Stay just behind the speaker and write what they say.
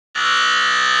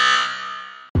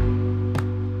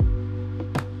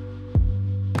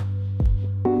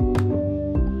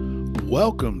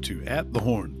Welcome to At the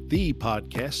Horn, the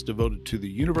podcast devoted to the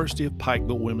University of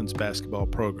Pikeville women's basketball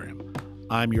program.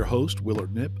 I'm your host,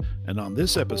 Willard Knipp, and on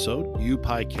this episode,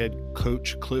 Pike head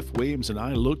coach Cliff Williams and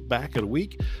I look back at a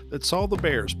week that saw the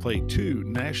Bears play two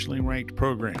nationally ranked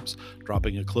programs,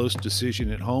 dropping a close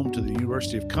decision at home to the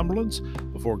University of Cumberlands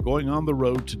before going on the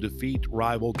road to defeat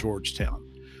rival Georgetown.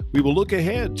 We will look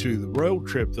ahead to the road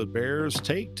trip the Bears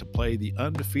take to play the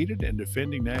undefeated and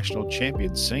defending national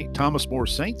champion St. Thomas More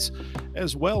Saints,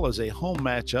 as well as a home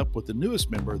matchup with the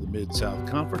newest member of the Mid-South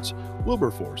Conference,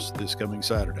 Wilberforce, this coming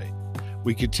Saturday.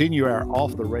 We continue our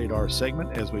off-the-radar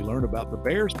segment as we learn about the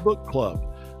Bears Book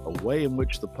Club, a way in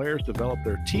which the players develop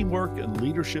their teamwork and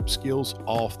leadership skills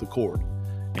off the court.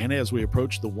 And as we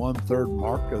approach the 1/3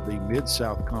 mark of the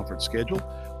Mid-South Conference schedule,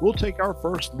 we'll take our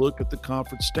first look at the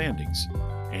conference standings.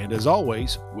 And as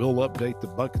always, we'll update the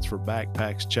Buckets for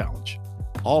Backpacks Challenge.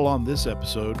 All on this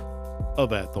episode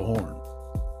of At the Horn.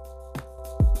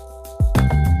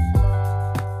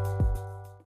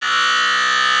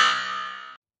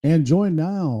 And joined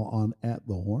now on At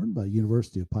the Horn by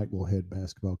University of Pikeville head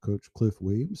basketball coach Cliff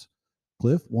Williams.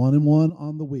 Cliff, 1-1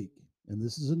 on the week. And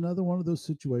this is another one of those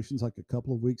situations like a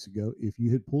couple of weeks ago. If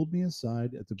you had pulled me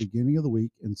aside at the beginning of the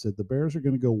week and said the Bears are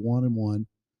going to go 1-1,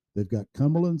 they've got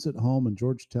Cumberlands at home and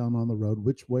Georgetown on the road,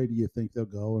 which way do you think they'll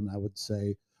go? And I would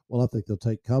say, well, I think they'll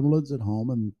take Cumberlands at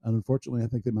home. And unfortunately, I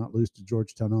think they might lose to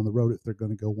Georgetown on the road if they're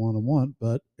going to go 1-1.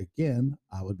 But again,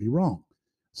 I would be wrong.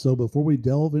 So before we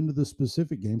delve into the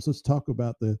specific games, let's talk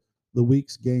about the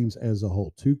week's games as a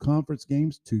whole. Two conference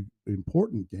games, two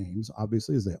important games,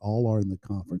 obviously, as they all are in the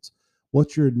conference.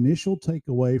 What's your initial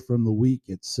takeaway from the week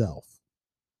itself?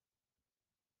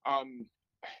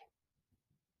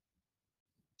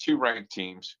 Two ranked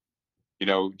teams,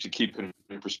 to keep it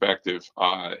in perspective.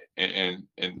 And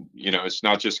it's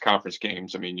not just conference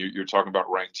games. I mean, you're talking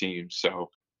about ranked teams. So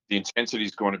the intensity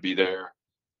is going to be there.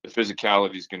 The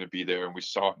physicality is going to be there. And we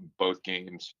saw it in both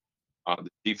games. The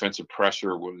defensive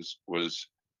pressure was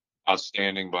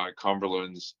outstanding by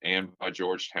Cumberlands and by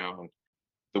Georgetown.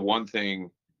 The one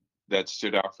thing that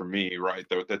stood out for me, right,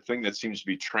 the thing that seems to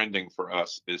be trending for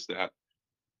us is that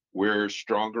we're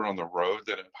stronger on the road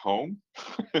than at home.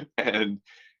 and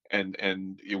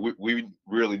we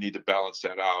really need to balance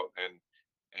that out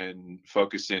and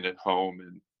focus in at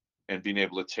home and being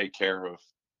able to take care of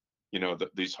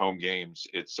these home games.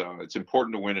 It's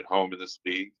important to win at home in this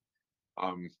league.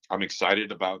 I'm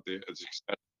excited about the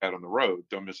success we had on the road.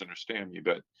 Don't misunderstand me,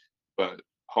 but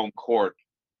home court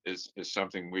is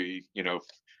something we,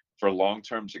 for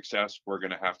long-term success, we're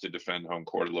going to have to defend home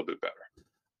court a little bit better.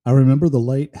 I remember the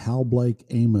late Hal Blake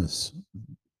Amos,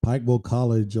 Pikeville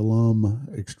College alum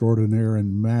extraordinaire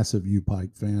and massive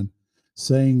U-Pike fan,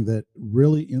 saying that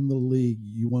really in the league,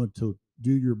 you wanted to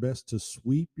do your best to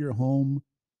sweep your home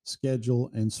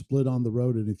schedule and split on the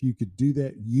road. And if you could do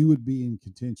that, you would be in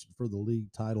contention for the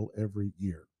league title every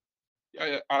year.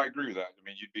 Yeah, I agree with that. I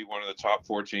mean, you'd be one of the top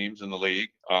four teams in the league.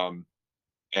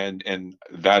 And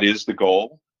that is the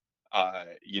goal.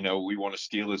 We want to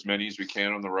steal as many as we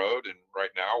can on the road, and right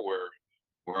now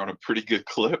we're on a pretty good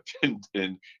clip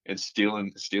and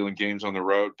stealing games on the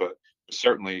road. But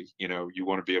certainly, you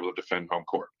want to be able to defend home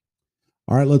court.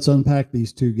 All right, let's unpack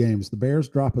these two games. The Bears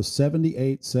drop a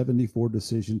 78-74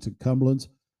 decision to Cumberlands,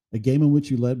 a game in which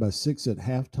you led by 6 at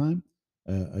halftime,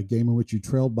 a game in which you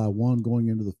trailed by 1 going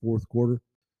into the fourth quarter.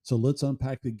 So let's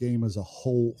unpack the game as a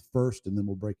whole first, and then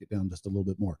we'll break it down just a little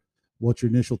bit more. What's your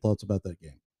initial thoughts about that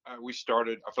game? I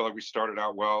felt like we started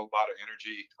out well, a lot of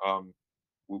energy.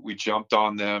 We jumped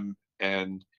on them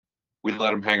and we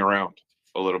let them hang around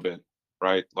a little bit,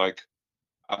 right? Like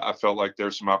I felt like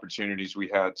there's some opportunities we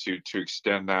had to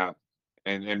extend that,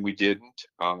 and we didn't.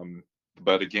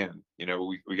 But again,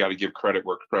 we got to give credit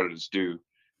where credit is due.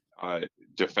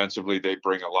 Defensively, they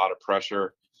bring a lot of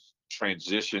pressure.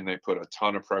 Transition, they put a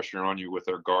ton of pressure on you with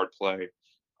their guard play.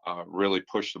 Really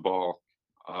push the ball.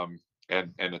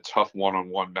 And a tough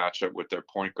one-on-one matchup with their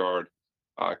point guard,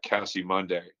 Cassie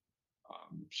Monday.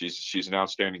 She's an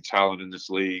outstanding talent in this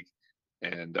league,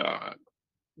 and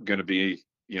going to be,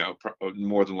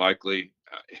 more than likely,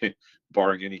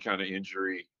 barring any kind of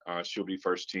injury, she'll be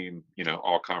first team,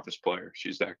 all conference player.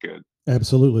 She's that good.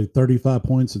 Absolutely. 35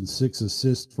 points and 6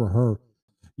 assists for her.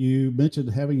 You mentioned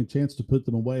having a chance to put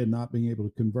them away and not being able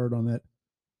to convert on that.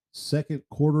 Second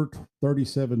quarter,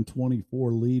 37-24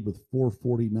 lead with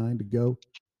 4:49 to go.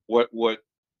 What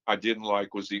I didn't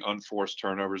like was the unforced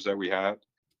turnovers that we had,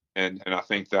 and I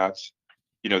think that's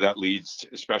that leads,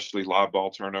 especially live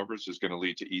ball turnovers, is going to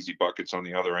lead to easy buckets on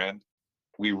the other end.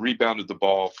 We rebounded the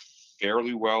ball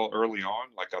fairly well early on.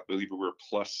 Like I believe we were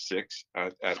 +6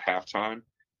 at halftime,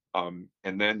 And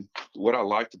then what I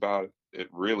liked about it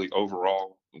really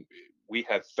overall, we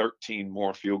had 13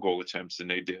 more field goal attempts than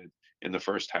they did in the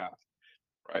first half,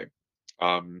 right?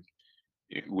 Um,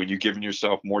 when you're giving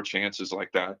yourself more chances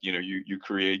like that, you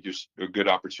create just a good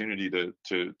opportunity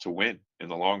to win in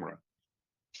the long run.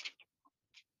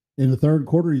 In the third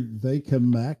quarter, they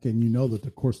come back, and you know that,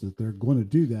 of course, that they're going to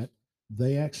do that.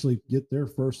 They actually get their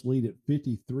first lead at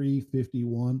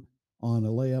 53-51 on a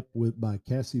layup by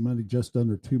Cassie Money, just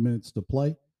under 2 minutes to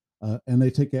play. And they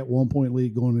take that 1 point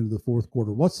lead going into the fourth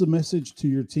quarter. What's the message to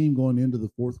your team going into the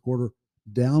fourth quarter,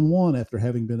 down one after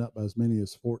having been up by as many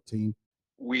as 14?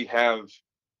 We have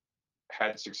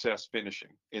had success finishing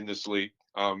in this league.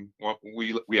 Well,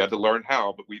 we had to learn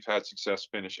how, but we've had success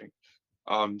finishing.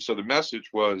 So the message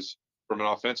was, from an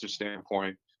offensive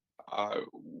standpoint,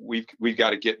 we've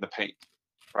got to get in the paint,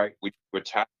 right? We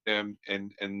attack them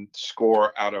and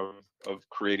score out of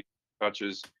creating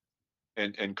touches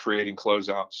and creating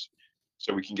closeouts,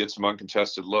 so we can get some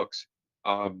uncontested looks.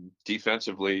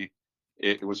 Defensively,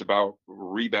 it was about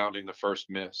rebounding the first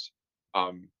miss,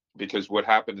 because what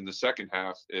happened in the second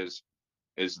half is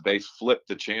they flipped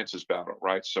the chances battle,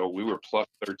 right? So we were plus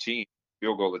 13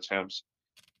 field goal attempts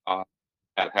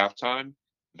at halftime.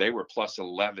 They were plus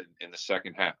 11 in the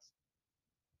second half.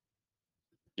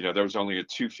 There was only a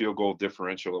 2 field goal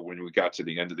differential when we got to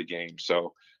the end of the game.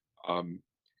 So,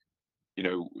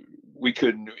 we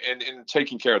couldn't, and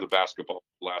taking care of the basketball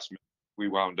last minute, we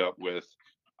wound up with,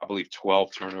 I believe, 12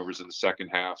 turnovers in the second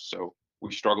half. So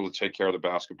we struggled to take care of the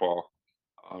basketball.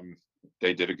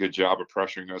 They did a good job of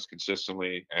pressuring us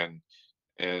consistently, and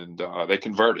they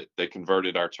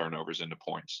converted our turnovers into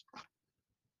points.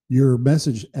 Your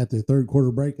message at the third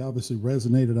quarter break obviously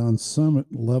resonated on some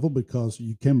level, because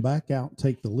you came back out,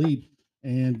 take the lead,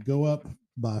 and go up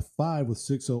by 5 with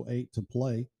 6:08 to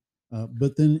play.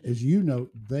 But then, as you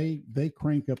note, they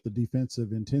crank up the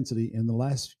defensive intensity in the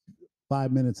last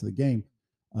 5 minutes of the game.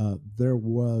 There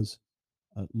was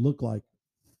looked like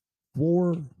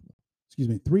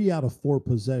 3 out of 4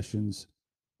 possessions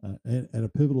at a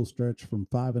pivotal stretch from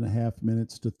 5.5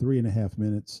 minutes to 3.5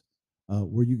 minutes,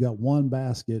 where you got 1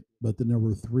 basket, but then there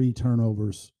were 3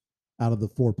 turnovers out of the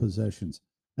 4 possessions.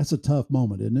 That's a tough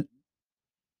moment, isn't it?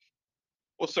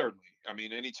 Well, certainly. I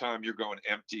mean, anytime you're going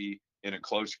empty in a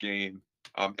close game,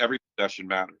 every possession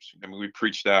matters. I mean, we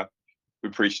preach that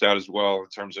as well, in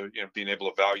terms of being able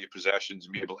to value possessions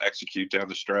and be able to execute down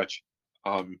the stretch.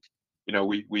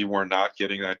 We were not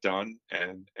getting that done,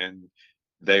 and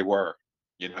they were.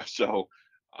 So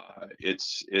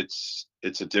it's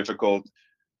a difficult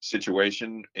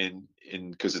situation, in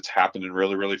because it's happening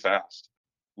really, really fast.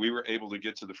 We were able to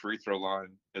get to the free throw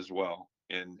line as well,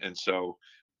 and so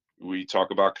we talk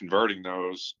about converting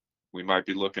those, we might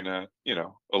be looking at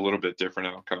a little bit different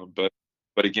outcome. But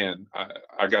again,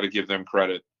 I got to give them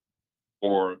credit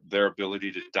for their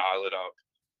ability to dial it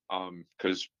up,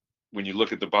 because when you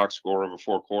look at the box score over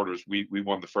 4 quarters, we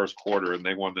won the first quarter and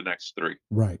they won the next 3.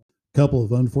 Right. Couple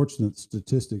of unfortunate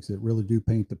statistics that really do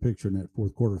paint the picture in that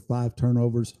fourth quarter: 5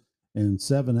 turnovers and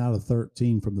 7 out of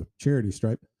 13 from the charity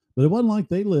stripe. But it wasn't like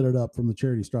they lit it up from the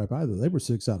charity stripe either. They were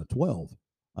 6 out of 12.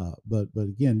 But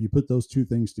again, you put those two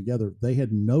things together, they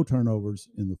had no turnovers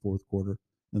in the fourth quarter,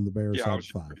 and the Bears I had was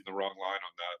 5. reading the wrong line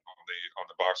on that, on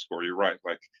the box score. You're right.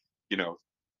 Like,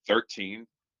 13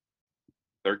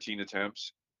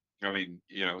 attempts. I mean,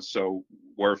 so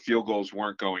where field goals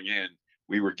weren't going in,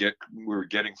 we were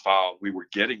getting fouled. We were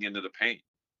getting into the paint,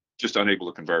 just unable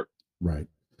to convert. Right.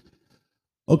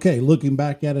 Okay, looking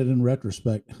back at it in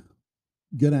retrospect,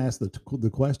 gonna ask the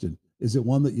question: is it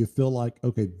one that you feel like,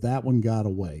 okay, that one got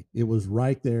away? It was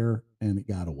right there, and it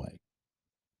got away.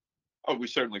 Oh, we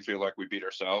certainly feel like we beat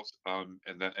ourselves, and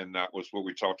that was what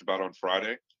we talked about on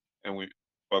Friday, and we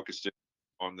focused it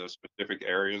on the specific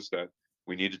areas that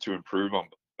we needed to improve on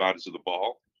both sides of the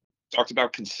ball. Talked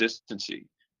about consistency,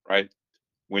 right?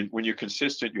 When you're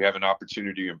consistent, you have an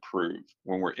opportunity to improve.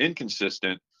 When we're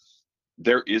inconsistent,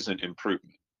 there isn't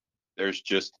improvement. There's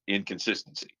just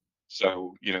inconsistency.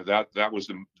 So that was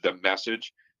the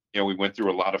message. We went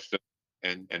through a lot of film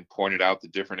and pointed out the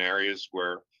different areas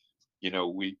where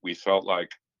we felt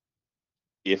like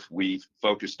if we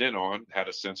focused in on, had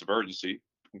a sense of urgency,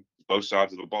 both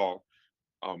sides of the ball,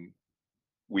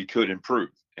 we could improve.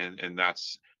 And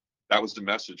that was the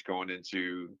message going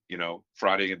into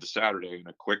Friday into Saturday, in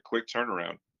a quick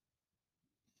turnaround.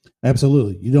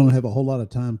 Absolutely. You don't have a whole lot of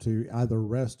time to either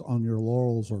rest on your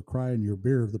laurels or cry in your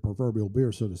beer, the proverbial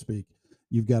beer, so to speak.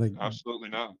 You've got to Absolutely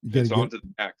not. It's on to the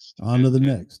next. On to the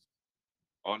next.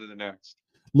 On to the next.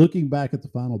 Looking back at the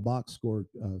final box score,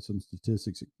 some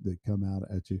statistics that come out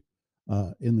at you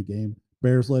in the game.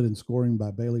 Bears led in scoring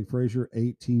by Bailey Frazier,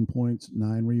 18 points,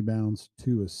 9 rebounds,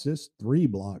 2 assists, 3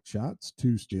 block shots,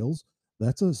 2 steals.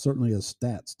 That's certainly a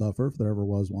stat stuffer if there ever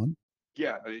was one.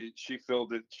 Yeah, she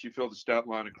filled it. She filled the stat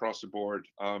line across the board.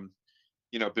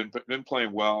 Been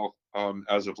playing well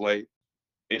as of late.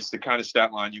 It's the kind of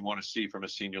stat line you want to see from a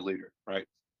senior leader, right?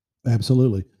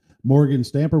 Absolutely. Morgan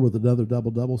Stamper with another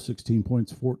double-double, 16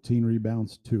 points, 14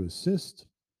 rebounds, 2 assists.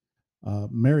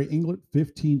 Mary Englert,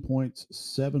 15 points,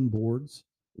 7 boards,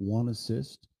 1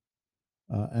 assist.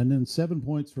 And then 7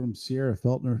 points from Sierra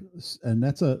Feltner. And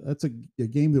that's a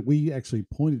game that we actually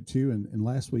pointed to in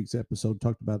last week's episode,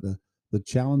 talked about the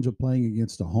challenge of playing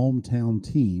against a hometown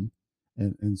team.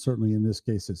 And certainly in this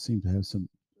case, it seemed to have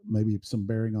maybe some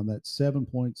bearing on that. 7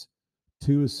 points,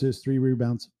 2 assists, 3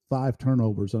 rebounds, 5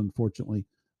 turnovers, unfortunately,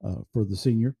 for the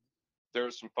senior. There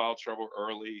was some foul trouble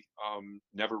early.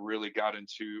 Never really got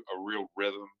into a real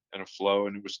rhythm and a flow,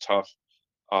 and it was tough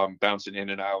bouncing in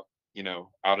and out,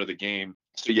 out of the game.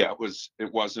 So yeah,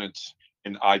 it wasn't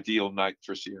an ideal night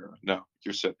for Sierra. No,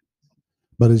 you're said.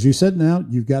 But as you said, now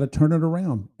you've got to turn it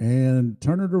around, and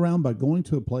turn it around by going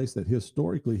to a place that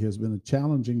historically has been a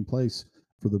challenging place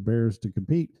for the Bears to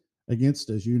compete against,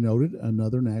 as you noted,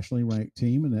 another nationally ranked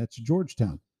team, and that's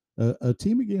Georgetown, a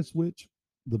team against which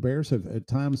the Bears have at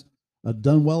times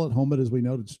done well at home, but as we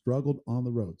noted, struggled on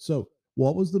the road. So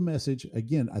what was the message?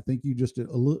 Again, I think you just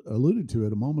alluded to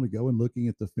it a moment ago in looking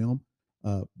at the film.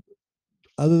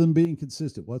 Other than being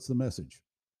consistent, what's the message?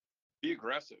 Be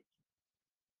aggressive,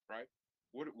 right?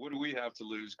 What do we have to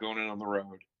lose going in on the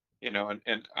road?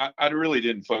 And I really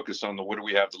didn't focus on the what do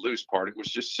we have to lose part. It was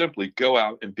just simply go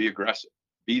out and be aggressive,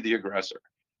 be the aggressor.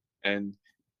 And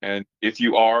if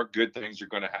you are, good things are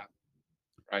going to happen,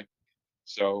 right?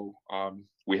 So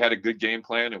we had a good game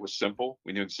plan. It was simple.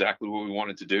 We knew exactly what we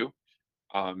wanted to do.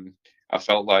 I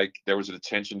felt like there was an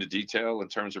attention to detail in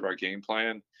terms of our game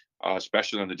plan,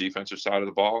 especially on the defensive side of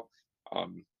the ball.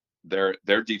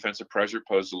 Their defensive pressure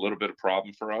posed a little bit of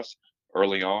problem for us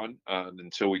early on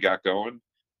until we got going.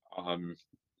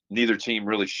 Neither team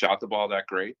really shot the ball that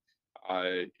great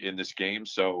in this game,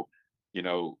 so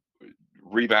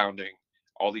rebounding,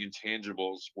 all the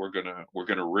intangibles were gonna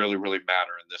really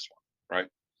matter in this one, right?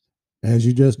 As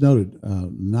you just noted,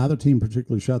 neither team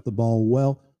particularly shot the ball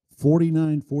well.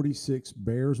 49-46,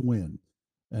 Bears win.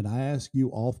 And I ask you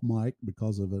off mic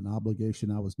because of an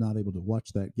obligation, I was not able to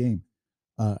watch that game.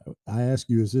 I ask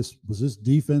you, was this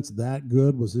defense that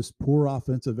good? Was this poor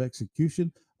offensive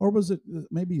execution? Or was it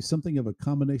maybe something of a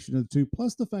combination of the two?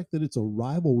 Plus the fact that it's a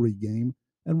rivalry game,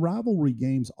 and rivalry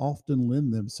games often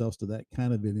lend themselves to that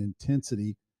kind of an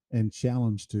intensity and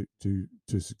challenge to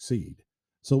succeed.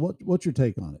 So what's your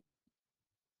take on it?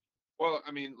 Well,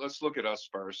 I mean, let's look at us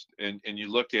first, and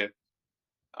you look at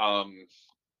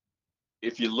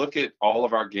if you look at all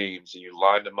of our games and you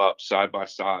lined them up side by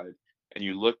side, and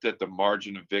you looked at the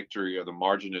margin of victory or the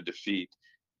margin of defeat,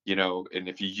 and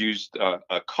if you used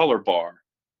a color bar,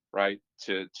 right,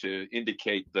 to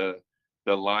indicate the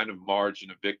line of margin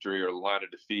of victory or line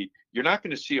of defeat, you're not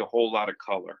going to see a whole lot of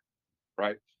color,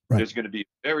 right? There's going to be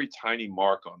a very tiny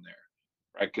mark on there,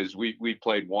 right? Because we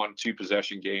played 1-2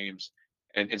 possession games,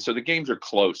 and so the games are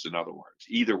close. In other words,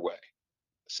 either way.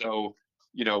 So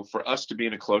for us to be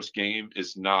in a close game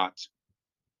is not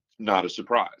a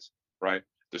surprise, right?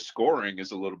 The scoring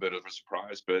is a little bit of a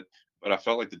surprise, but I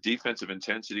felt like the defensive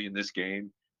intensity in this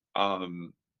game,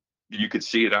 you could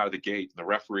see it out of the gate. The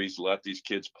referees let these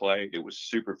kids play. It was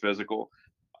super physical,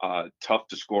 tough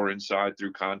to score inside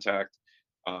through contact.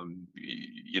 And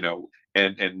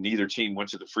neither team went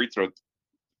to the free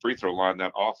throw line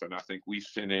that often. I think we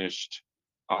finished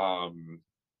 10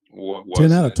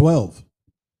 out of 12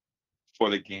 for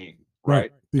the game,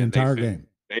 right? The entire game.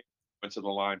 They went to the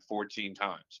line 14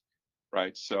 times,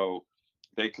 right? So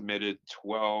they committed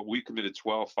 12. We committed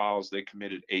 12 fouls. They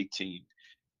committed 18,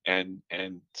 and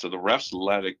so the refs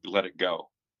let it go.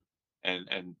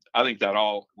 And I think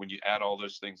that when you add all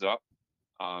those things up,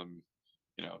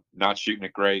 not shooting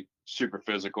it great, super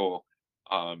physical,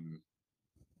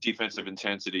 defensive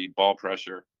intensity, ball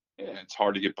pressure, it's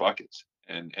hard to get buckets,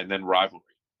 and then rivalry,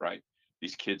 right?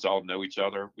 These kids all know each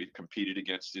other. We've competed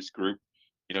against this group,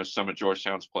 some of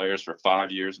Georgetown's players for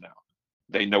 5 years now.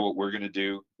 They know what we're going to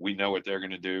do. We know what they're going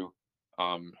to do.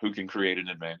 Who can create an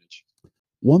advantage?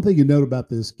 One thing you note about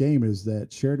this game is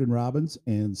that Sheridan Robbins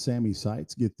and Sammy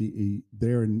Seitz get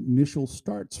their initial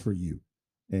starts for you.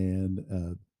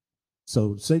 And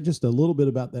so say just a little bit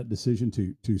about that decision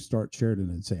to start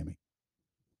Sheridan and Sammy.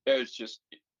 Yeah,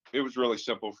 it was really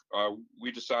simple.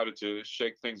 We decided to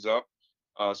shake things up,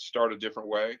 start a different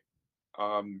way.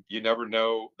 You never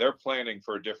know. They're planning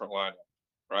for a different lineup,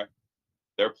 right?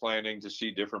 They're planning to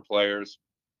see different players.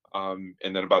 And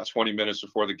then about 20 minutes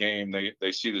before the game,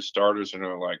 they see the starters and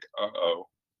they're like, uh-oh.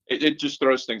 It just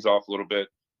throws things off a little bit.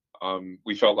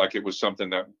 We felt like it was something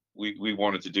that we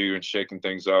wanted to do and shaking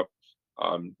things up,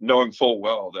 knowing full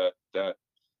well that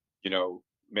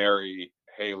Mary,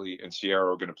 Haley, and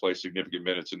Sierra are going to play significant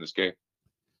minutes in this game.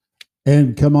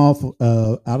 And come off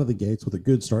out of the gates with a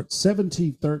good start,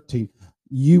 17-13.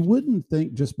 You wouldn't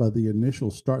think just by the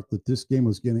initial start that this game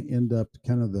was going to end up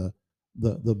kind of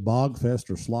the bog fest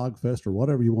or slog fest or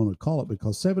whatever you want to call it,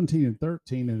 because 17-13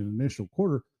 in an initial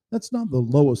quarter, that's not the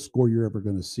lowest score you're ever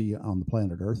going to see on the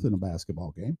planet Earth in a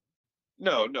basketball game.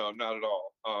 No, not at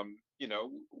all.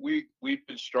 We've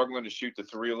been struggling to shoot the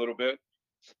three a little bit.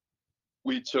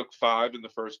 We took 5 in the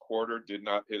first quarter, did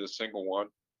not hit a single one.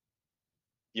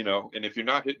 And if you're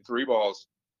not hitting three balls,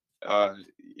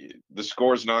 the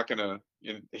score is not gonna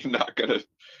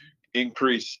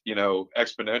increase,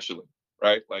 exponentially,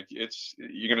 right? Like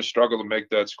you're gonna struggle to make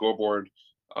that scoreboard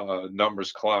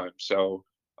numbers climb. So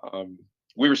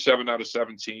we were 7 out of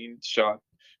 17, shot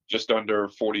just under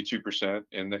 42%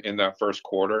 in that first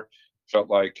quarter. Felt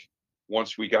like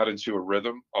once we got into a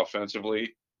rhythm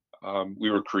offensively,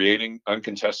 we were creating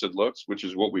uncontested looks, which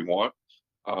is what we want.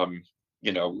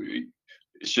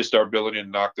 It's just our ability to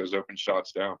knock those open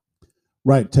shots down.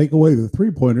 Right. Take away the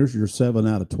 3-pointers. You're 7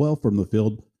 out of 12 from the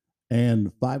field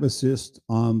and 5 assists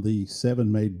on the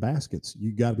 7 made baskets.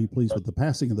 You got to be pleased with the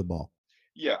passing of the ball.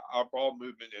 Yeah, our ball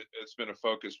movement, it's been a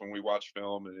focus when we watch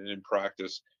film and in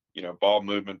practice. Ball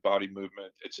movement, body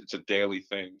movement, it's a daily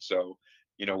thing. So,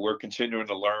 we're continuing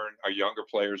to learn. Our younger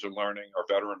players are learning. Our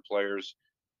veteran players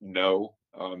know,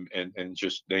 and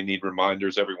just they need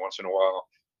reminders every once in a while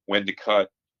when to cut,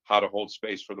 how to hold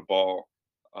space for the ball.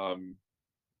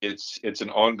 It's an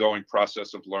ongoing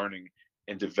process of learning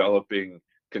and developing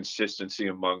consistency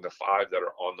among the 5 that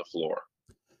are on the floor.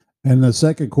 And the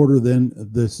second quarter, then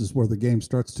this is where the game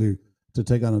starts to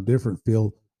take on a different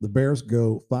feel. The Bears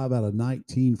go 5 out of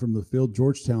 19 from the field.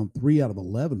 Georgetown 3 out of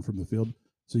 11 from the field.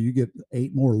 So you get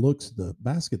 8 more looks at the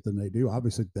basket than they do.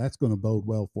 Obviously, that's going to bode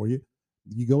well for you.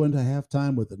 You go into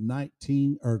halftime with a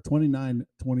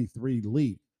 29-23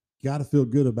 lead. Got to feel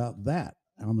good about that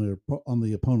on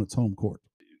the opponent's home court.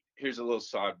 Here's a little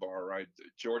sidebar, right?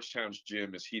 Georgetown's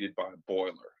gym is heated by a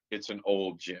boiler. It's an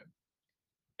old gym.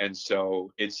 And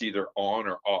so it's either on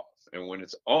or off. And when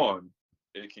it's on,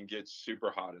 it can get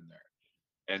super hot in there.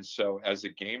 And so as the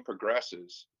game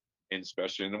progresses, and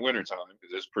especially in the wintertime,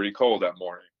 because it's pretty cold that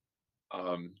morning,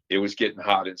 it was getting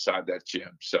hot inside that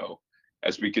gym. So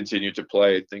as we continue to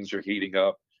play, things are heating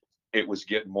up. It was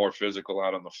getting more physical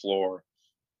out on the floor.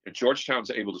 And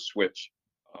Georgetown's able to switch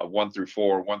 1 through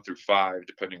 4, 1 through 5,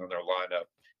 depending on their lineup.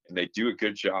 And they do a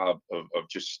good job of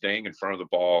just staying in front of the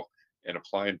ball and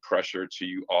applying pressure to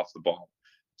you off the ball.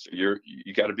 So you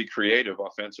got to be creative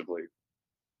offensively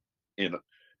in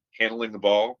handling the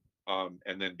ball,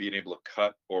 and then being able to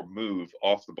cut or move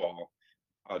off the ball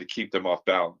to keep them off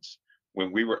balance.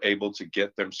 When we were able to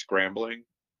get them scrambling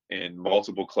in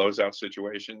multiple closeout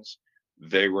situations,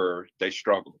 they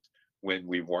struggled. When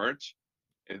we weren't,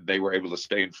 they were able to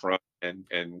stay in front and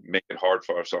make it hard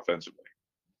for us offensively.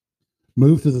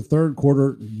 Move to the third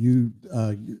quarter. You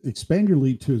expand your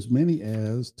lead to as many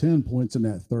as 10 points in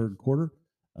that third quarter.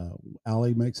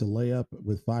 Allie makes a layup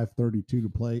with 5:32 to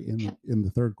play in the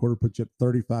third quarter, puts you up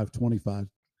 35-25.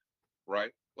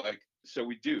 Right. So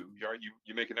we do.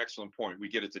 You make an excellent point. We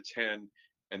get it to 10,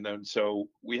 and then so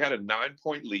we had a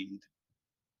 9-point lead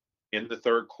in the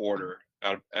third quarter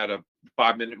at a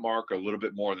 5-minute mark, or a little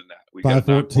bit more than that. We got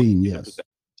 5:14, yes.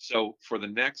 So for the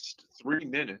next 3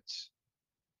 minutes,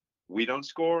 we don't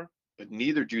score, but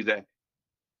neither do they,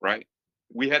 right?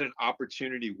 We had an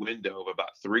opportunity window of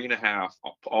about 3.5,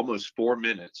 almost 4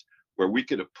 minutes, where we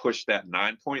could have pushed that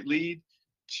 9-point lead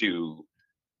to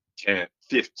 10,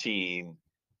 15,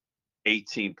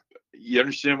 18. You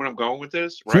understand what I'm going with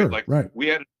this, right? Sure, right. We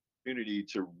had an opportunity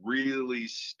to really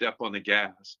step on the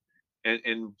gas.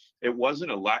 And it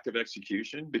wasn't a lack of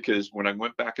execution, because when I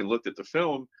went back and looked at the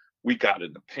film, we got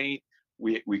in the paint,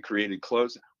 we created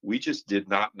close. We just did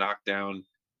not knock down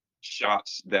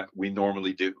shots that we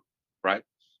normally do, right?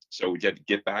 So we had to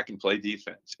get back and play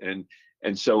defense. And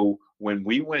so when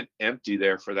we went empty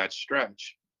there for that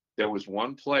stretch, there was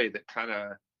one play that kind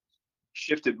of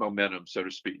shifted momentum, so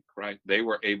to speak, right? They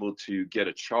were able to get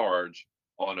a charge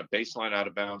on a baseline out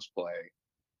of bounds play,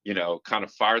 kind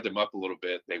of fired them up a little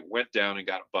bit. They went down and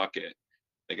got a bucket.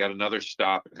 They got another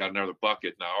stop and got another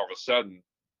bucket. Now, all of a sudden,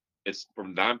 it's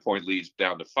from 9-point leads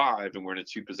down to 5, and we're in a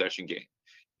 2-possession game.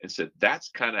 And so that's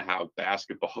kind of how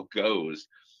basketball goes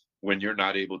when you're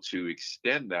not able to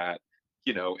extend that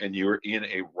and you're in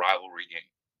a rivalry game,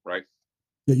 right?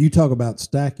 Yeah, you talk about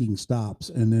stacking stops,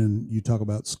 and then you talk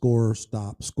about score,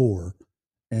 stop, score,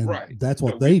 and Right. that's So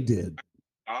what we they did.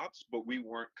 stops, but we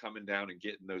weren't coming down and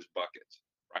getting those buckets,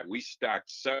 right? We stacked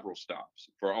several stops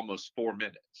for almost 4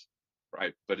 minutes,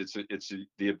 right? But it's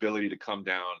the ability to come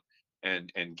down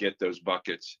and get those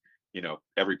buckets,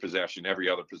 every possession, every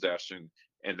other possession,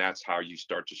 and that's how you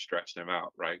start to stretch them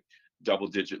out, right?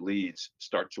 Double-digit leads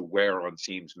start to wear on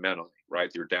teams mentally, right?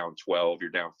 You're down 12,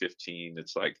 you're down 15.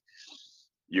 It's like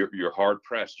you're hard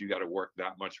pressed. You got to work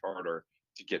that much harder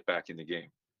to get back in the game.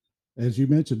 As you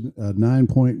mentioned, a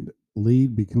 9-point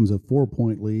lead becomes a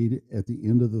 4-point lead at the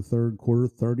end of the third quarter,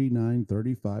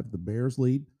 39-35. The Bears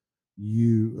lead.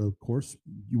 You, of course,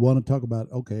 you want to talk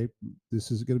about, okay, this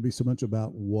is going to be so much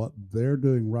about what they're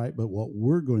doing right, but what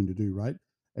we're going to do right.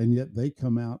 And yet they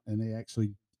come out and they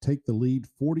actually take the lead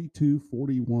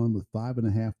 42-41 with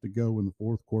 5.5 to go in the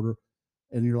fourth quarter.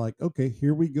 And you're like, okay,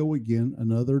 here we go again,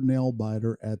 another nail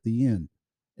biter at the end.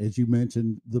 As you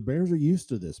mentioned, the Bears are used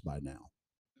to this by now.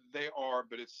 They are,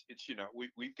 but it's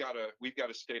we've got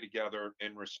to stay together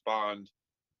and respond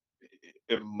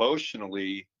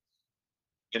emotionally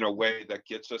in a way that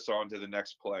gets us on to the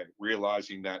next play,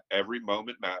 realizing that every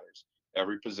moment matters,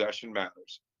 every possession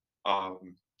matters,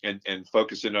 and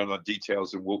focusing on the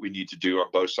details and what we need to do on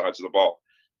both sides of the ball.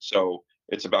 So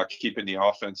it's about keeping the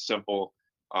offense simple,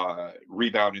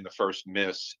 rebounding the first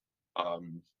miss,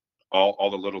 all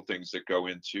the little things that go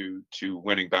into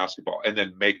winning basketball, and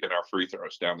then making our free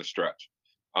throws down the stretch.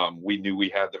 We knew we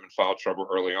had them in foul trouble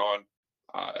early on.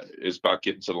 It's about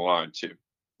getting to the line too.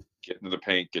 Get into the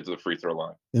paint, get to the free throw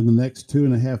line. In the next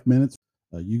 2.5 minutes,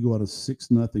 you go on a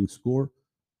 6-0 score.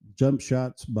 Jump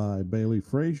shots by Bailey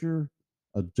Frazier,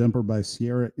 a jumper by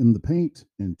Sierra in the paint,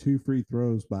 and 2 free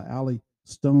throws by Allie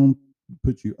Stone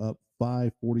put you up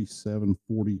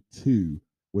 5-47-42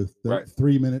 with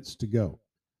 3 minutes to go.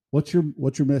 What's your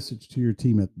message to your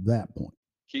team at that point?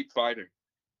 Keep fighting,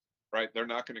 right? They're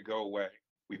not going to go away.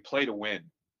 We play to win,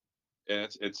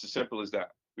 and it's as simple as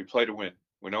that. We play to win.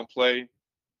 We don't play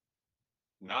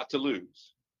not to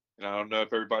lose. And I don't know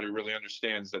if everybody really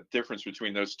understands the difference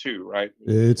between those two, right?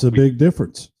 It's a big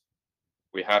difference.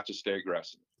 We have to stay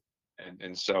aggressive.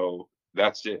 And so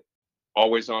that's it.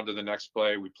 Always on to the next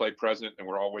play. We play present, and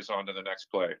we're always on to the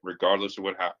next play, regardless of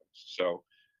what happens. So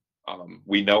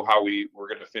we know how we're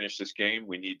going to finish this game.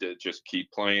 We need to just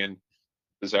keep playing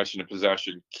possession to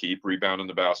possession, keep rebounding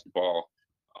the basketball,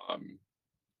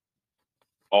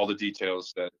 all the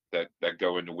details that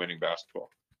go into winning basketball.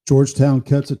 Georgetown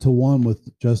cuts it to 1 with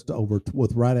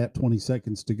right at 20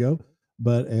 seconds to go.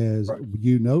 But as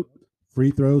you note,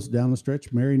 free throws down the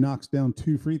stretch. Mary knocks down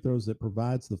 2 free throws that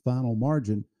provides the final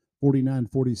margin,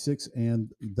 49-46,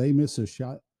 and they miss a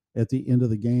shot at the end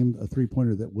of the game, a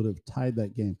 3-pointer that would have tied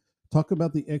that game. Talk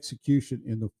about the execution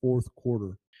in the fourth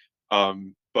quarter.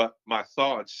 But my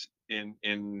thoughts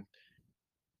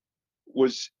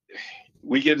was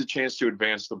we get a chance to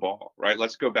advance the ball, right?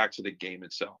 Let's go back to the game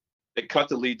itself. They cut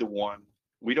the lead to 1.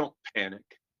 We don't panic.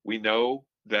 We know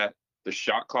that the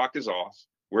shot clock is off.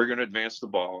 We're going to advance the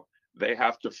ball. They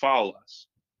have to foul us.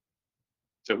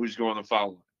 So who's going to foul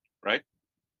line, right?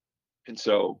 And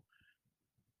so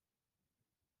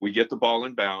we get the ball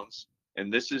in bounds,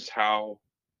 and this is how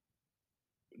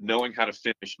knowing how to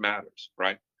finish matters,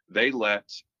 right? They let,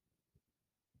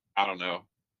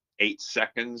 8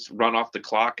 seconds run off the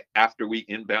clock after we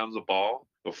inbound the ball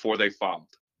before they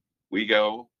fouled. We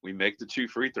go, we make the 2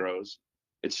 free throws.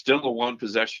 It's still a 1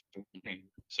 possession game.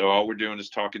 So all we're doing is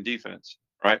talking defense,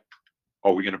 right?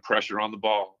 Are we going to pressure on the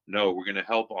ball? No, we're going to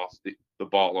help off the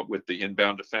ball with the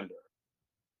inbound defender.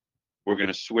 We're going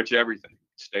to switch everything,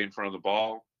 stay in front of the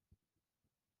ball,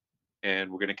 and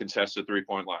we're going to contest the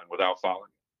 3-point line without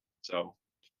fouling. So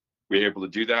we're able to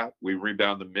do that. We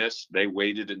rebound the miss. They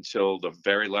waited until the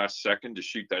very last second to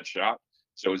shoot that shot.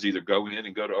 So it was either go in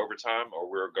and go to overtime or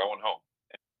we're going home.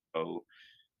 So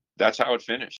that's how it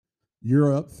finished.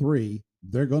 You're up 3.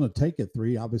 They're going to take it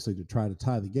 3, obviously, to try to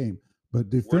tie the game. But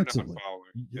defensively, we're not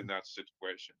fouling in that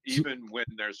situation. Even when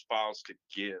there's fouls to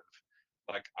give,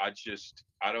 like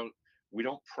we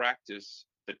don't practice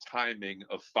the timing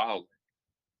of fouling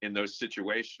in those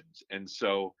situations. And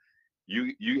so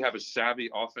you have a savvy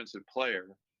offensive player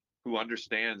who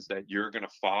understands that you're going to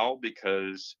foul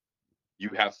because you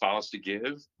have fouls to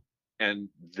give, and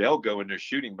they'll go in their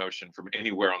shooting motion from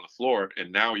anywhere on the floor.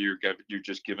 And now you're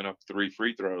just giving up 3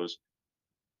 free throws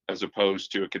as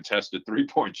opposed to a contested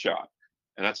 3-point shot.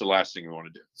 And that's the last thing you want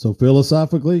to do. So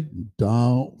philosophically,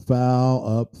 don't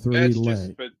foul up 3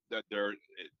 late. But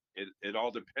it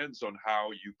all depends on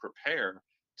how you prepare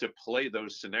to play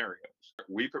those scenarios.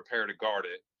 We prepare to guard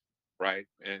it, right,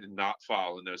 and not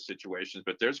foul in those situations.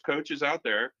 But there's coaches out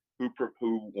there who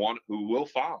will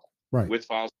foul Right. with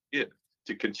fouls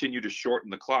to continue to shorten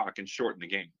the clock and shorten the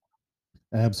game.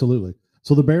 Absolutely.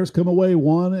 So the Bears come away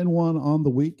 1-1 on the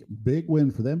week. Big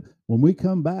win for them. When we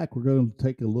come back, we're going to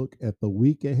take a look at the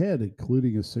week ahead,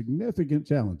 including a significant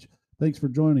challenge. Thanks for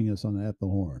joining us on At the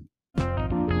Horn.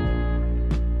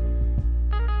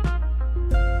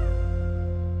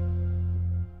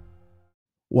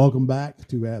 Welcome back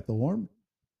to At the Horn.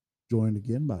 Joined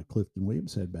again by Clifton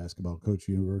Williams, head basketball coach,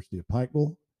 University of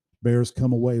Pikeville. Bears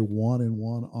come away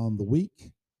 1-1 on the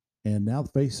week, and now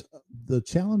face the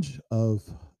challenge of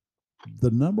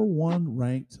the number one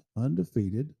ranked,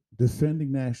 undefeated,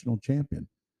 defending national champion.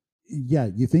 Yeah,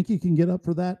 you think you can get up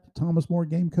for that, Thomas More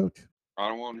game coach? I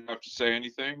don't want to have to say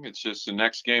anything. It's just the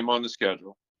next game on the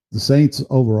schedule. The Saints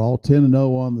overall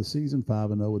 10-0 on the season,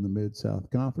 5-0 in the Mid-South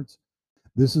Conference.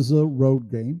 This is a road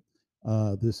game.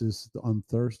 This is on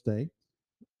Thursday.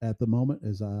 At the moment,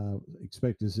 as I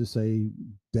expect, is this a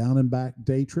down and back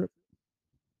day trip?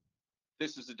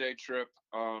 This is a day trip.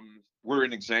 We're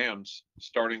in exams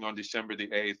starting on December the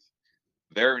 8th.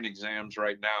 They're in exams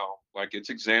right now. Like,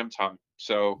 it's exam time.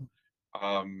 So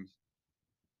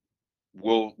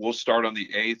we'll start on the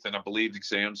 8th, and I believe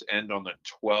exams end on the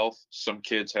 12th. Some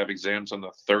kids have exams on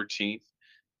the 13th.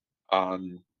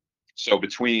 So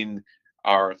between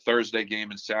our Thursday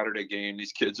game and Saturday game,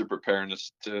 these kids are preparing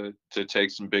us to take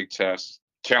some big tests.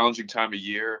 Challenging time of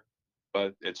year,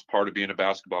 but it's part of being a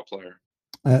basketball player.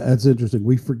 That's interesting.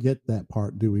 We forget that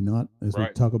part, do we not? As Right.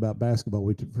 we talk about basketball,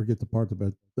 we forget the part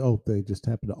about, they just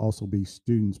happen to also be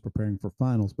students preparing for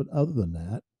finals. But other than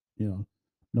that,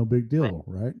 no big deal,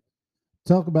 right?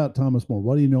 Talk about Thomas More.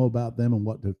 What do you know about them, and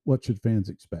what should fans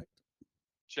expect?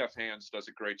 Jeff Hands does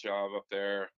a great job up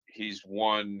there. He's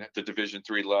won the Division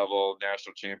III level,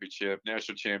 national championship at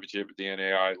the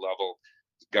NAIA level.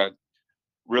 He's got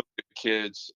really good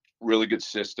kids, really good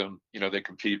system. They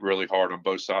compete really hard on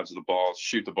both sides of the ball,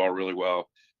 shoot the ball really well.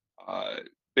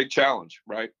 Big challenge,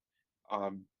 right?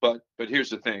 But here's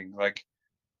the thing: like,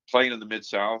 playing in the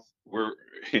Mid-South,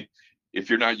 if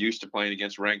you're not used to playing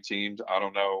against ranked teams, I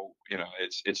don't know.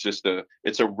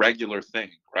 It's a regular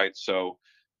thing, right? So,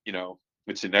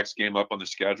 it's the next game up on the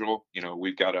schedule.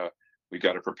 We've got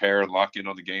to prepare and lock in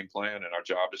on the game plan, and our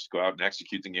job is to go out and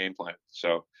execute the game plan.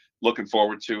 So, looking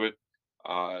forward to it.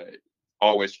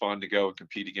 Always fun to go and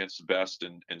compete against the best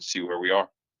and see where we are.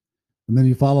 And then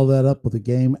you follow that up with a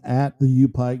game at the U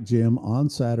Pike Gym on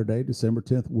Saturday, December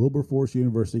 10th, Wilberforce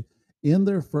University, in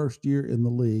their first year in the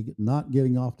league, not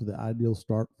getting off to the ideal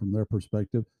start from their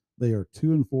perspective. They are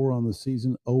 2-4 on the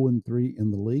season, 0-3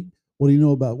 in the league. What do you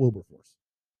know about Wilberforce?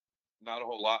 Not a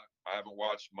whole lot. I haven't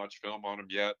watched much film on them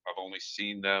yet. I've only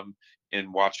seen them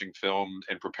in watching film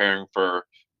and preparing for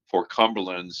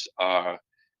Cumberlands,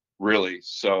 really.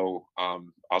 So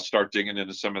I'll start digging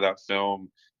into some of that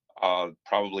film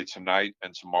probably tonight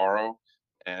and tomorrow.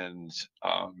 And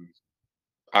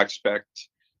I expect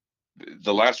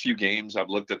the last few games I've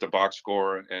looked at the box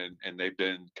score, and they've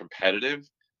been competitive.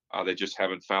 They just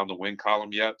haven't found the win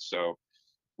column yet. So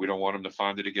we don't want them to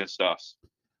find it against us.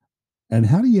 And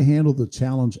how do you handle the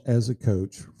challenge as a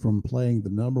coach from playing the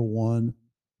number one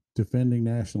defending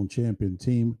national champion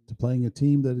team to playing a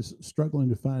team that is struggling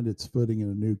to find its footing in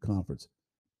a new conference?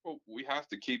 Well, we have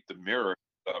to keep the mirror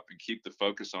up and keep the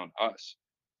focus on us.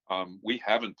 We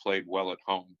haven't played well at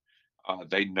home.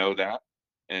 They know that.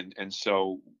 And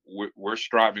so we're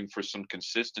striving for some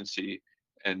consistency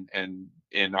and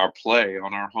in our play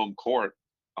on our home court.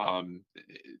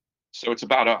 So it's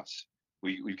about us.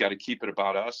 We've got to keep it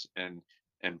about us and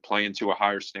play into a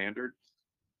higher standard.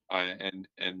 And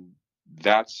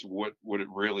that's what it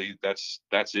really, that's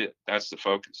it. That's the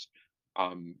focus.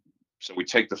 So we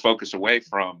take the focus away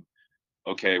from,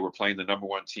 okay, we're playing the number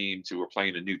one team, to we're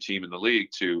playing a new team in the league,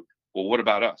 to, well, what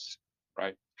about us,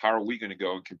 right? How are we going to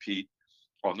go and compete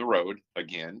on the road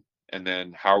again? And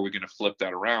then how are we going to flip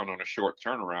that around on a short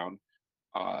turnaround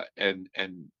and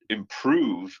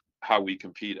improve how we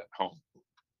compete at home?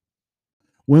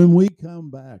 When we come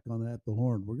back on At the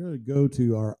Horn, we're going to go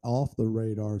to our Off the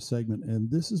Radar segment.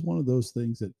 And this is one of those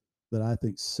things that I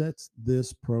think sets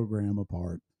this program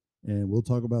apart. And we'll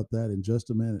talk about that in just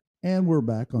a minute. And we're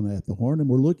back on At the Horn, and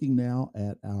we're looking now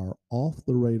at our Off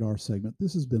the Radar segment.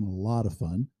 This has been a lot of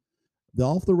fun. The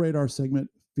Off the Radar segment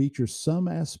features some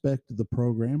aspect of the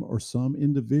program or some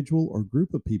individual or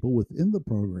group of people within the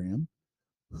program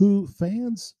who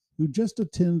fans who just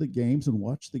attend the games and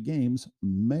watch the games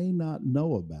may not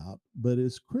know about, but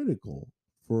is critical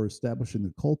for establishing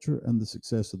the culture and the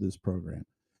success of this program.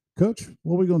 Coach,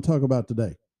 what are we going to talk about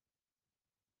today?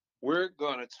 We're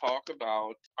going to talk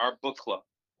about our book club.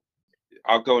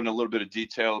 I'll go into a little bit of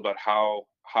detail about how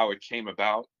it came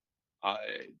about. Uh,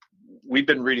 we've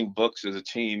been reading books as a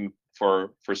team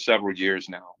for several years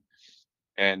now,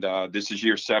 and this is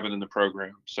year 7 in the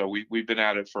program. So we've been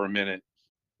at it for a minute.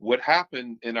 What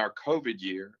happened in our COVID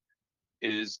year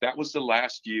is that was the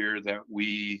last year that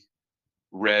we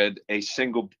read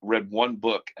one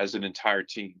book as an entire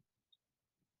team.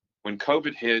 When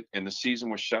COVID hit and the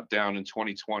season was shut down in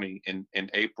 2020 in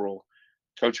April,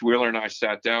 Coach Wheeler and I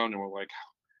sat down and were like,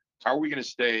 how are we going to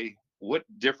stay? What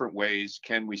different ways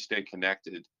can we stay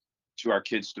connected to our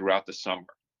kids throughout the summer?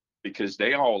 Because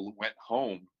they all went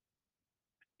home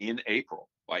in April.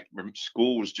 Like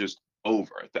school was just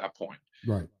over at that point.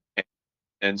 Right.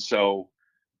 And so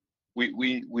we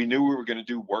knew we were going to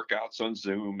do workouts on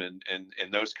Zoom and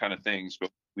those kind of things, but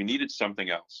we needed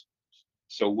something else.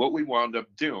 So what we wound up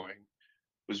doing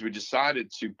was we decided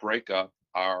to break up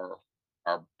our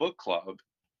book club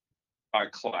by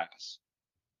class.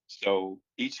 So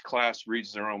each class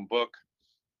reads their own book.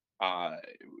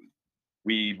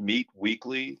 We meet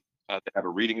weekly. They have a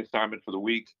reading assignment for the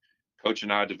week. Coach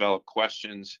and I develop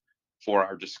questions for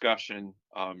our discussion.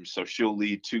 So she'll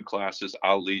lead 2 classes.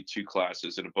 I'll lead 2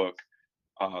 classes in a book.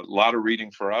 A lot of reading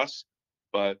for us,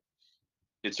 but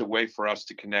it's a way for us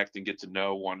to connect and get to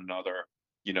know one another,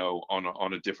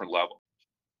 on a different level.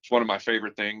 It's one of my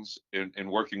favorite things in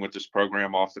working with this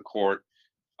program off the court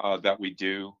that we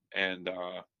do, and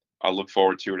I look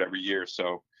forward to it every year.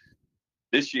 So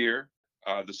this year,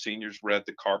 the seniors read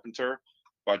The Carpenter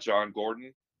by John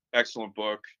Gordon. Excellent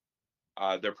book.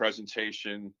 Their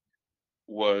presentation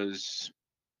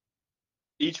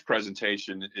each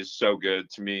presentation is so good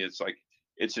to me. It's like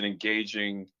it's an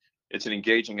engaging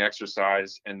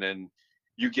exercise, and then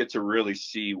you get to really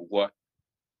see what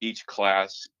each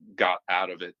class got out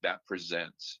of it that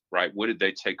presents, right? What did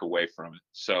they take away from it?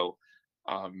 So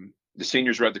the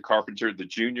seniors read The Carpenter. The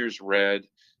juniors read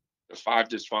The 5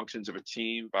 Dysfunctions of a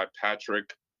Team by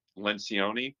Patrick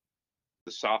Lencioni.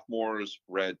 The sophomores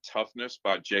read Toughness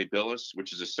by Jay Billis,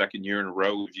 which is the second year in a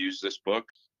row we've used this book.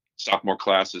 Sophomore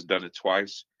class has done it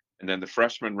twice. And then the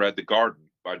freshmen read The Garden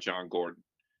by John Gordon.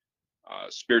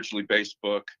 Spiritually based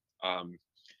book.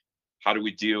 How do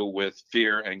we deal with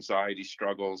fear, anxiety,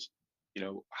 struggles?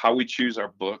 How we choose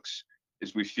our books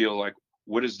is we feel like,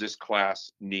 what does this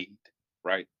class need,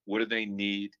 right? What do they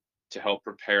need to help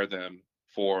prepare them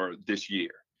for this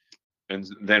year? And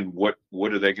then what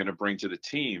are they going to bring to the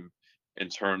team in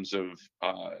terms of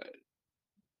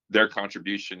their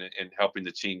contribution in helping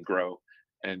the team grow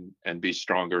and be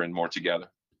stronger and more together?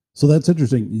 So that's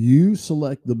interesting. You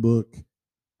select the book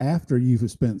after you've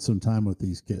spent some time with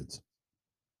these kids.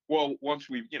 Well, once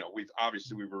we've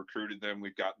recruited them,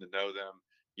 we've gotten to know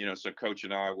them, so Coach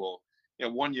and I will,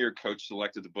 one year Coach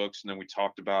selected the books and then we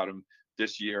talked about them.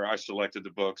 This year I selected the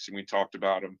books and we talked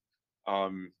about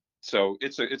them. So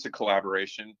it's a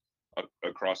collaboration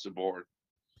across the board.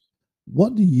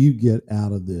 What do you get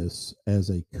out of this as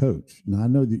a coach? Now I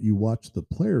know that you watch the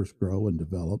players grow and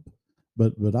develop,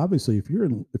 but obviously if you're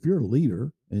a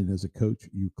leader, and as a coach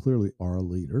you clearly are a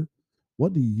leader,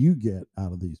 what do you get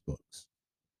out of these books?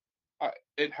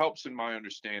 It helps in my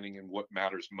understanding and what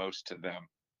matters most to them,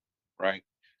 right?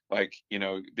 Like,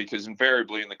 because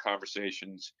invariably in the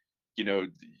conversations,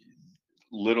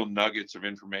 little nuggets of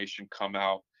information come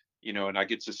out, and I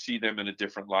get to see them in a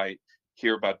different light,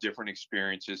 hear about different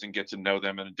experiences, and get to know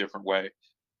them in a different way,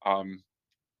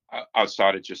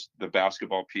 outside of just the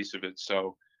basketball piece of it.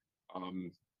 So,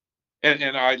 and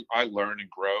I learn and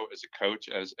grow as a coach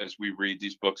as we read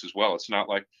these books as well. It's not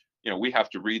like, we have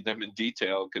to read them in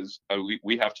detail because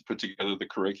we have to put together the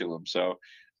curriculum. So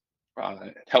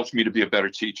it helps me to be a better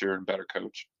teacher and better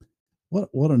coach.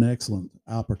 What an excellent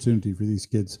opportunity for these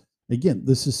kids. Again,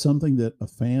 this is something that a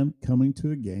fan coming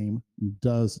to a game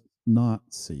does not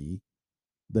see.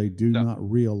 They do not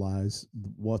realize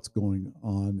what's going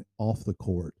on off the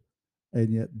court.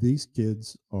 And yet these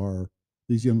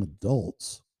young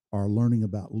adults are learning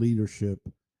about leadership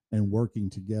and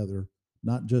working together,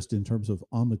 not just in terms of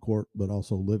on the court, but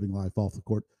also living life off the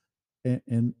court.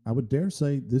 And I would dare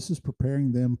say this is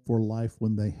preparing them for life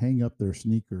when they hang up their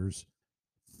sneakers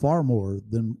far more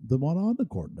than what on the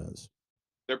court does.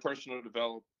 Their personal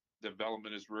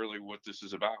development is really what this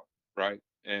is about, right?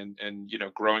 And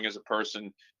growing as a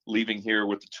person, leaving here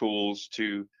with the tools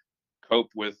to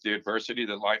cope with the adversity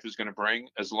that life is going to bring,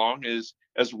 as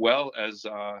well as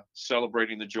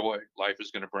celebrating the joy life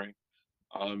is going to bring.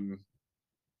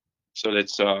 So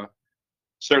it's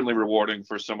certainly rewarding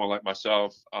for someone like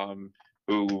myself,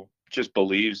 who just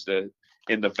believes that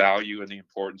in the value and the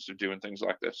importance of doing things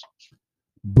like this.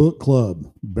 Book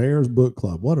Club, Bears Book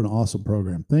Club. What an awesome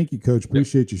program. Thank you, Coach. Yep.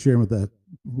 Appreciate you sharing with that.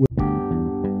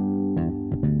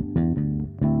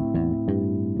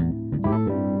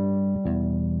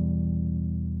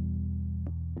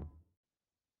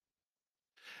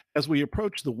 As we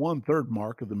approach the 1/3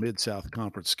 mark of the Mid-South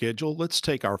Conference schedule, let's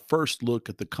take our first look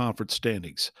at the conference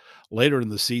standings. Later in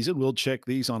the season, we'll check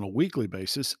these on a weekly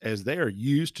basis as they are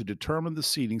used to determine the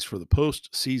seedings for the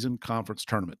postseason conference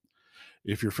tournament.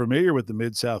 If you're familiar with the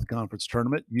Mid-South Conference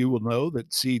tournament, you will know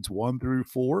that seeds 1 through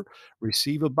 4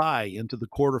 receive a bye into the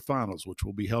quarterfinals, which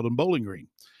will be held in Bowling Green,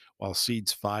 while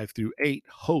seeds 5 through 8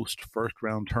 host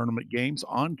first-round tournament games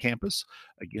on campus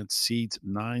against seeds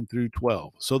 9 through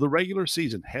 12. So the regular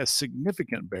season has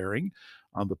significant bearing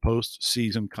on the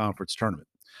postseason conference tournament.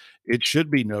 It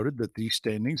should be noted that these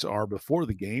standings are before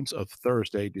the games of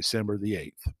Thursday, December the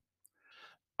 8th.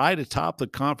 Tied atop the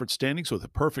conference standings with a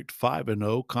perfect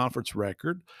 5-0 conference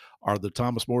record are the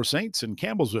Thomas More Saints in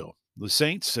Campbellsville. The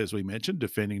Saints, as we mentioned,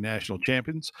 defending national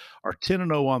champions, are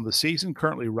 10-0 on the season,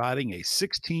 currently riding a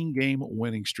 16-game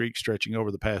winning streak stretching over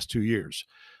the past 2 years.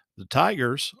 The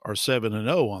Tigers are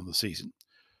 7-0 on the season.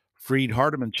 Freed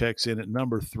Hardeman checks in at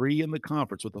number 3 in the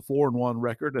conference with a 4-1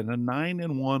 record and a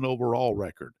 9-1 overall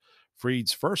record.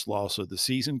 Freed's first loss of the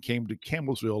season came to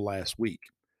Campbellsville last week.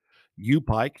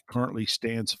 U-Pike currently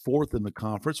stands 4th in the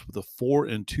conference with a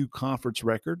 4-2 conference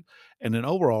record and an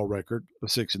overall record of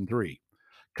 6-3.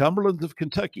 Cumberlands of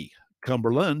Kentucky,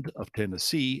 Cumberland of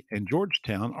Tennessee, and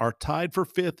Georgetown are tied for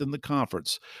 5th in the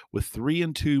conference with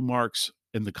 3-2 marks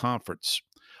in the conference.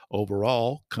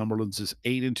 Overall, Cumberlands is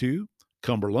 8-2,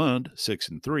 Cumberland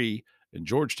 6-3, and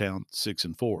Georgetown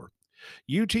 6-4.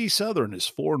 UT Southern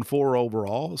is 4-4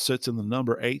 overall, sits in the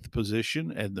number 8th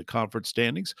position in the conference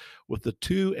standings with a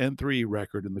 2-3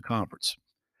 record in the conference.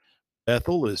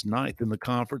 Bethel is 9th in the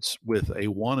conference with a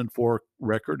 1-4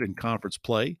 record in conference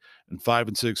play and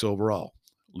 5-6 overall.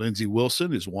 Lindsey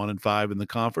Wilson is 1-5 in the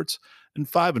conference and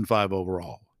 5-5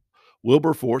 overall.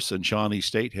 Wilberforce and Shawnee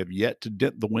State have yet to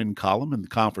dent the win column in the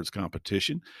conference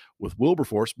competition, with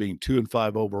Wilberforce being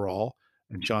 2-5 overall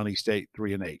and Shawnee State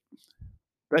 3-8.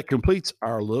 That completes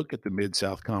our look at the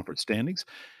Mid-South Conference standings.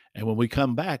 And when we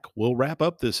come back, we'll wrap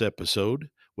up this episode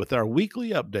with our weekly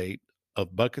update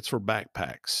of Buckets for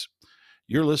Backpacks.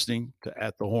 You're listening to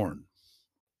At the Horn.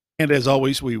 And as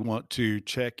always, we want to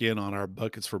check in on our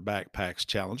Buckets for Backpacks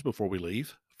challenge before we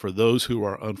leave. For those who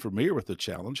are unfamiliar with the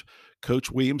challenge,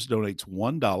 Coach Williams donates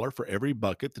 $1 for every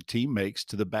bucket the team makes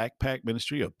to the backpack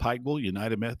ministry of Pikeville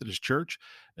United Methodist Church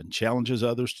and challenges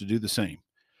others to do the same.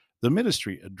 The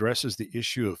ministry addresses the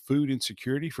issue of food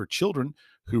insecurity for children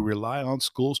who rely on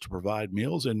schools to provide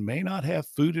meals and may not have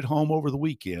food at home over the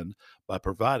weekend by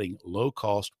providing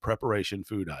low-cost preparation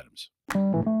food items.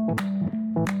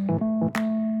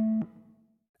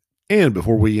 And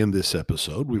before we end this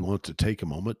episode, we want to take a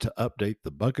moment to update the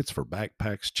Buckets for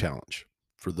Backpacks challenge.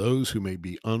 For those who may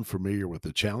be unfamiliar with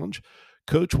the challenge,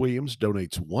 Coach Williams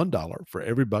donates $1 for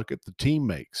every bucket the team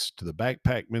makes to the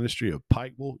backpack ministry of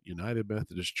Pikeville United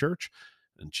Methodist Church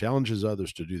and challenges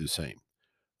others to do the same.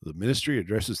 The ministry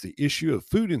addresses the issue of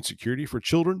food insecurity for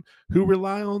children who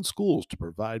rely on schools to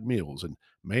provide meals and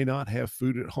may not have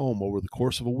food at home over the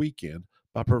course of a weekend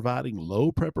by providing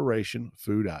low preparation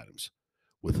food items.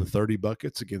 With the 30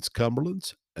 buckets against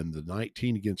Cumberlands and the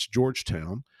 19 against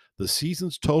Georgetown, the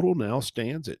season's total now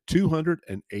stands at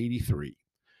 283.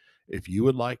 If you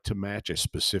would like to match a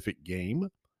specific game,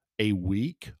 a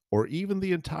week, or even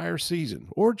the entire season,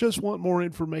 or just want more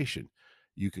information,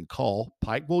 you can call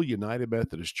Pikeville United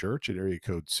Methodist Church at area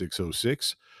code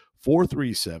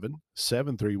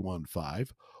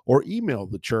 606-437-7315 or email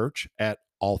the church at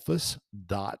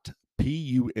office.pumc,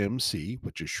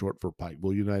 which is short for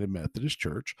Pikeville United Methodist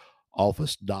Church,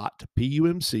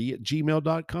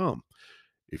 office.pumc@gmail.com.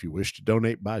 If you wish to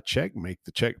donate by check, make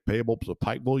the check payable to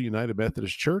Pikeville United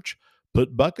Methodist Church,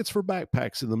 put Buckets for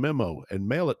Backpacks in the memo, and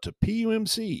mail it to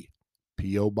PUMC,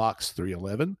 P.O. Box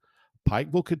 311,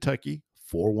 Pikeville, Kentucky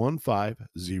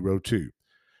 41502.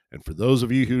 And for those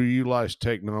of you who utilize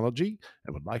technology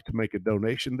and would like to make a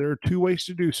donation, there are 2 ways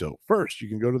to do so. First, you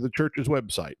can go to the church's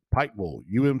website,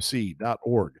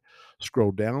 pikevilleumc.org.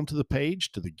 Scroll down to the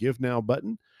page to the Give Now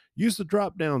button. Use the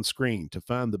drop-down screen to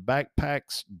find the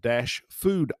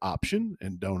Backpacks-Food option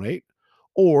and donate.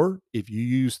 Or if you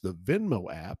use the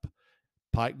Venmo app,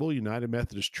 Pikeville United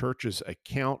Methodist Church's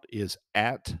account is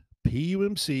at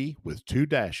PUMC with 2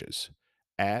 dashes.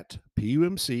 At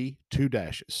PUMC 2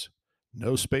 dashes.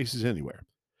 No spaces anywhere.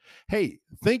 Hey,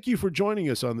 thank you for joining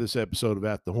us on this episode of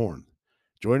At the Horn.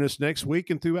 Join us next week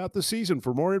and throughout the season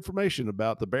for more information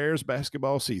about the Bears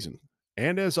basketball season.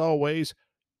 And as always,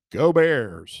 go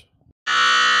Bears!